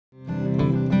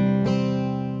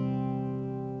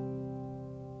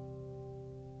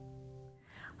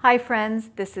Hi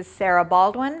friends, this is Sarah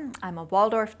Baldwin. I'm a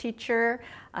Waldorf teacher,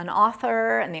 an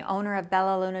author, and the owner of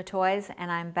Bella Luna Toys,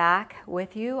 and I'm back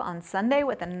with you on Sunday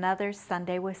with another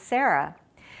Sunday with Sarah.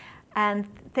 And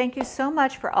thank you so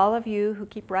much for all of you who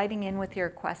keep writing in with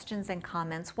your questions and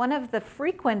comments. One of the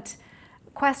frequent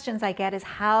questions I get is,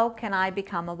 how can I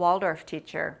become a Waldorf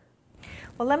teacher?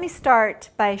 Well, let me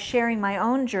start by sharing my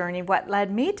own journey, what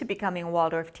led me to becoming a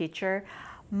Waldorf teacher.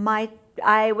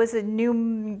 I was a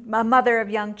mother of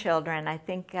young children. I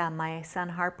think my son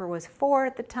Harper was 4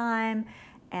 at the time,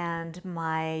 and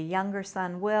my younger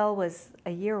son Will was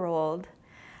a year old.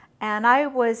 And I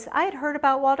had heard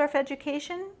about Waldorf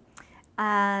education,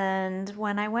 and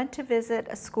when I went to visit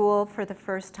a school for the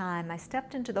first time, I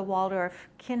stepped into the Waldorf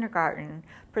kindergarten,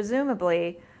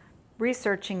 presumably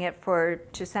researching it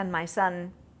to send my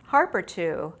son Harper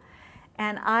to,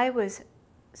 and I was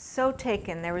so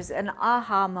taken. There was an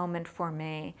aha moment for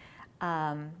me.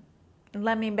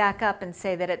 Let me back up and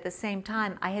say that at the same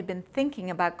time, I had been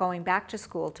thinking about going back to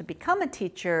school to become a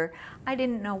teacher. I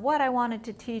didn't know what I wanted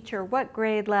to teach or what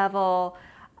grade level,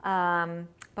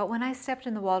 but when I stepped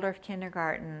in the Waldorf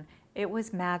kindergarten, it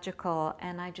was magical,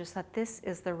 and I just thought, this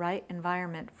is the right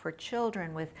environment for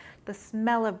children, with the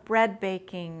smell of bread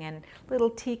baking and little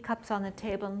teacups on the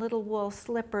table and little wool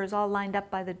slippers all lined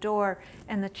up by the door,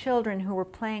 and the children who were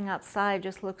playing outside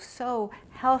just looked so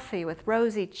healthy with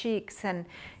rosy cheeks, and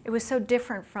it was so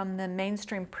different from the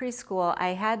mainstream preschool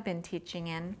I had been teaching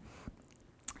in.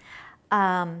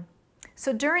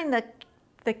 So during the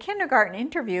kindergarten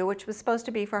interview, which was supposed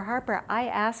to be for Harper, I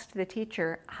asked the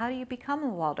teacher, how do you become a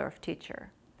Waldorf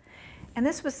teacher? And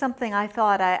this was something I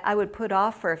thought I would put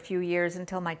off for a few years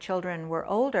until my children were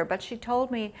older, but she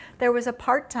told me there was a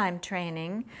part-time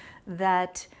training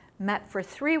that met for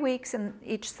 3 weeks in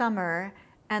each summer,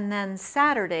 and then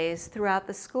Saturdays throughout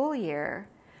the school year.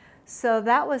 So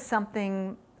that was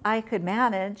something I could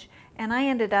manage, and I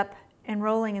ended up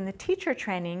enrolling in the teacher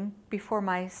training before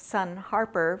my son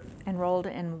Harper enrolled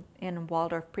in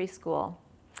Waldorf preschool.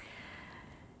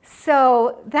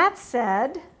 So that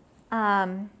said,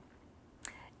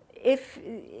 if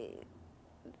you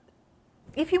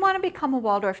want to become a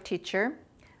Waldorf teacher,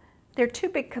 there are 2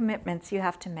 big commitments you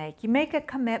have to make. You make a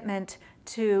commitment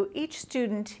to each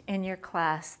student in your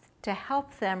class to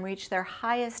help them reach their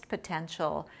highest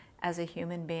potential as a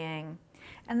human being.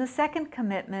 And the second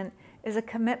commitment is a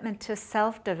commitment to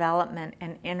self-development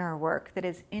and inner work that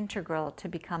is integral to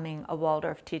becoming a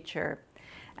Waldorf teacher.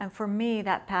 And for me,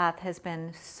 that path has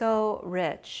been so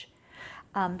rich.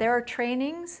 There are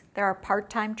trainings, there are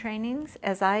part-time trainings,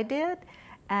 as I did,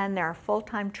 and there are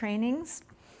full-time trainings.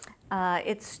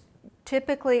 It's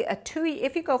typically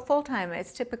if you go full-time,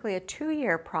 it's typically a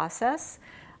 2-year process.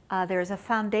 There's a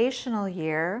foundational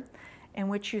year in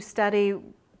which you study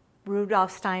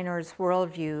Rudolf Steiner's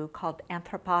worldview called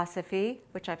anthroposophy,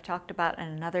 which I've talked about in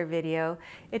another video.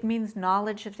 It means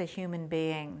knowledge of the human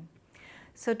being.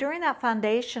 So during that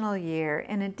foundational year,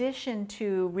 in addition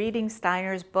to reading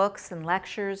Steiner's books and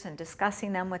lectures and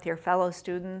discussing them with your fellow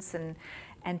students and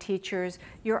teachers,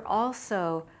 you're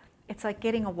also, it's like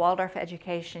getting a Waldorf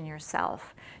education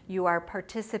yourself. You are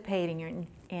participating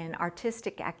in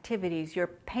artistic activities,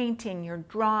 you're painting, you're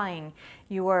drawing,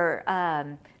 you're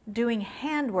doing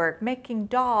handwork, making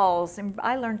dolls.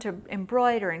 I learned to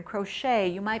embroider and crochet.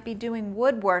 You might be doing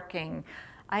woodworking.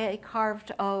 I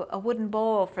carved a wooden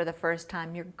bowl for the first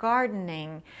time. You're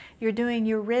gardening. You're doing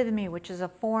eurythmy, which is a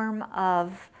form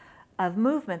of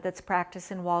movement that's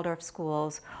practiced in Waldorf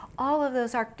schools. All of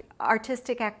those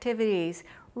artistic activities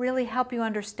really help you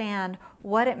understand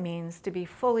what it means to be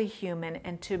fully human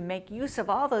and to make use of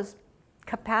all those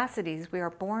capacities we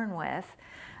are born with.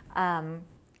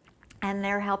 And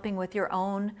they're helping with your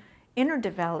own inner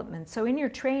development. So in your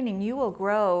training, you will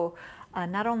grow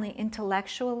not only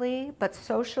intellectually, but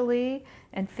socially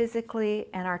and physically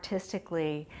and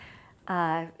artistically.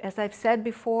 As I've said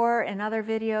before in other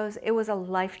videos, it was a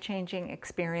life-changing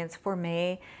experience for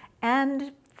me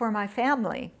and for my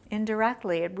family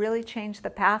indirectly. It really changed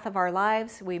the path of our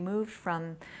lives. We moved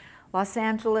from Los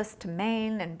Angeles to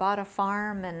Maine and bought a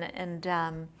farm,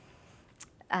 and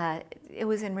it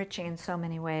was enriching in so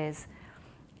many ways.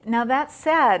 Now that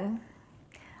said,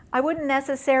 I wouldn't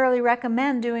necessarily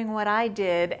recommend doing what I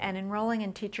did and enrolling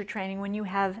in teacher training when you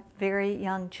have very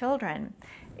young children.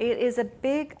 It is a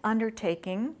big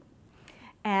undertaking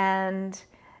and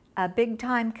a big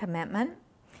time commitment.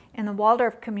 In the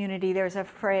Waldorf community, there's a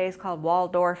phrase called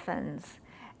Waldorphins,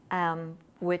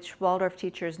 which Waldorf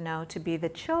teachers know to be the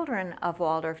children of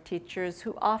Waldorf teachers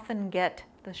who often get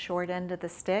the short end of the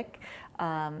stick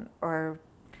or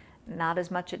not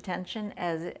as much attention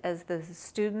as the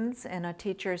students in a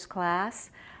teacher's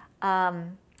class.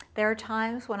 There are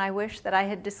times when I wish that I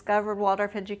had discovered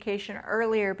Waldorf education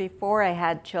earlier before I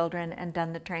had children and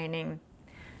done the training.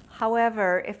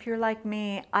 However, if you're like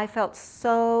me, I felt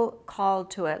so called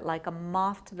to it, like a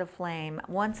moth to the flame.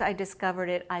 Once I discovered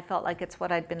it, I felt like it's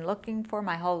what I'd been looking for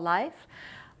my whole life.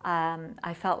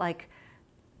 I felt like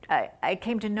I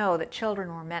came to know that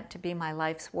children were meant to be my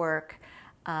life's work,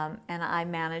 and I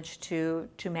managed to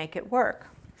make it work.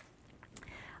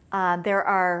 There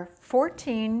are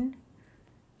 14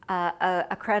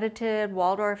 accredited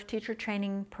Waldorf teacher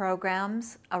training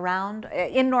programs around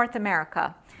in North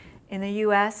America, in the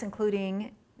U.S.,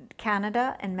 including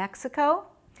Canada and Mexico.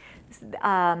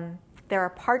 There are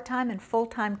part-time and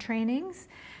full-time trainings,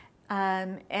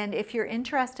 and if you're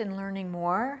interested in learning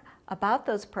more about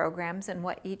those programs and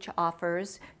what each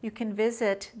offers, you can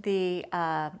visit the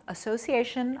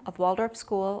Association of Waldorf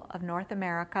School of North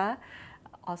America,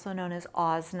 also known as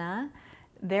AWSNA.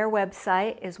 Their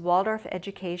website is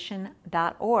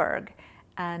waldorfeducation.org,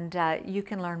 and you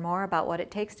can learn more about what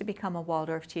it takes to become a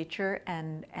Waldorf teacher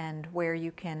and where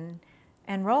you can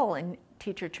enroll in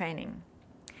teacher training.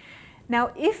 Now,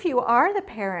 if you are the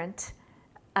parent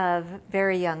of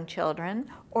very young children,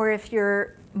 or if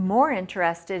you're more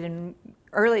interested in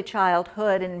early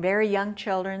childhood and very young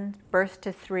children, birth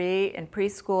to 3 and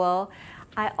preschool,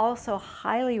 I also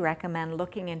highly recommend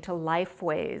looking into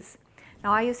LifeWays.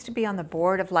 Now, I used to be on the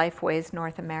board of LifeWays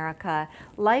North America.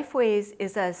 LifeWays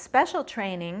is a special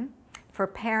training for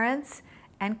parents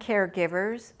and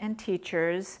caregivers and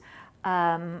teachers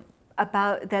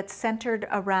that's centered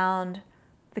around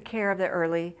the care of the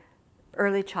early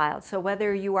child. So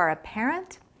whether you are a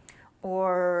parent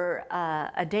or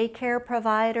a daycare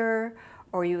provider,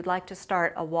 or you would like to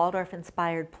start a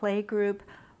Waldorf-inspired play group,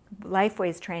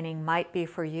 LifeWays training might be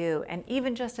for you. And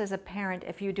even just as a parent,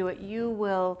 if you do it, you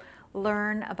will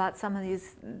learn about some of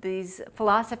these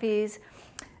philosophies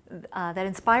that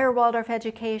inspire Waldorf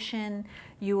education.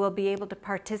 You will be able to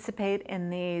participate in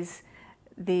these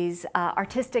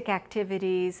artistic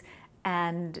activities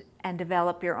and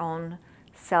develop your own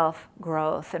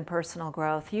self-growth and personal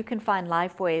growth. You can find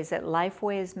LifeWays at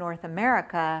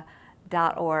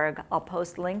lifewaysnorthamerica.org. I'll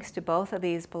post links to both of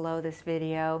these below this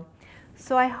video.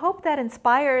 So I hope that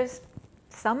inspires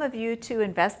some of you to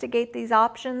investigate these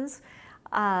options.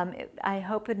 I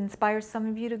hope it inspires some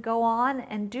of you to go on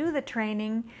and do the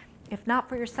training, if not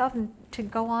for yourself, and to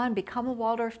go on, become a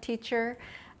Waldorf teacher.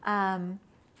 I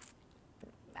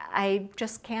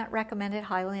just can't recommend it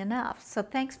highly enough. So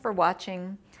thanks for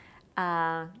watching.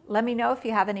 Let me know if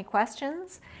you have any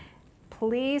questions.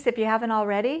 Please, if you haven't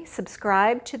already,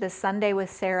 subscribe to the Sunday with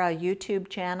Sarah YouTube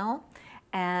channel,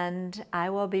 and I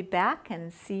will be back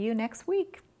and see you next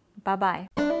week. Bye-bye.